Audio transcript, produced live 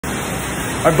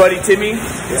Our buddy Timmy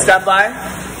stopped by,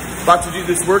 about to do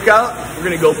this workout. We're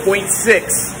gonna go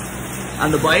 0.6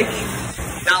 on the bike,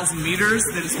 1,000 meters,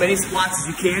 then as many squats as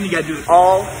you can. You gotta do it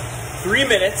all 3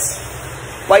 minutes.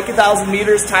 Bike 1,000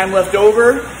 meters, time left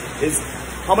over is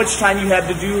how much time you have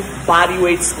to do body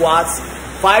weight squats.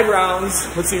 5 rounds,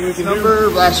 let's see what we can do.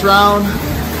 Last round,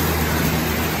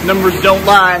 numbers don't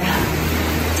lie.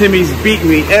 Timmy's beating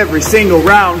me every single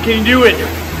round. Can you do it?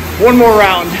 One more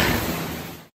round.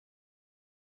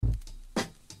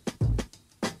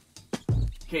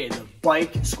 Okay, the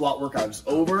bike squat workout is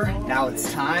over. Now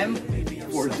it's time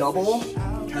for a double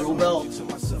kettlebell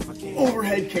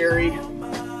overhead carry.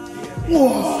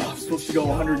 Whoa, I'm supposed to go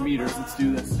 100 meters. Let's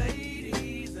do this.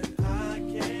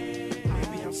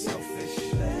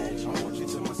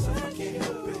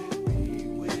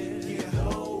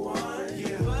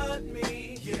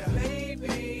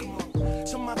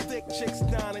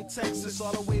 Texas,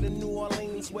 all the way to New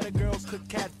Orleans, where the girls cook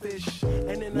catfish.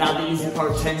 And now the easy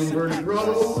part, 10 inverted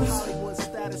rows.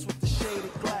 Status with the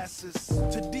shaded glasses.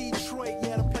 To Detroit,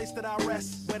 yeah, the place that I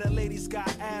rest, where the ladies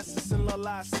got asses and low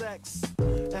live sex.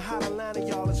 And how Atlanta,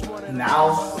 y'all is one of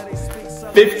now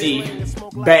 50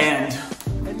 band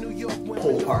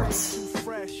pull parts.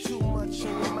 Too much in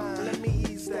your mind. Let me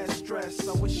ease that stress.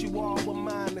 I wish you all were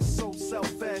mine. It's so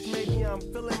selfish. Maybe I'm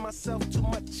feeling myself too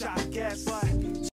much, I guess. But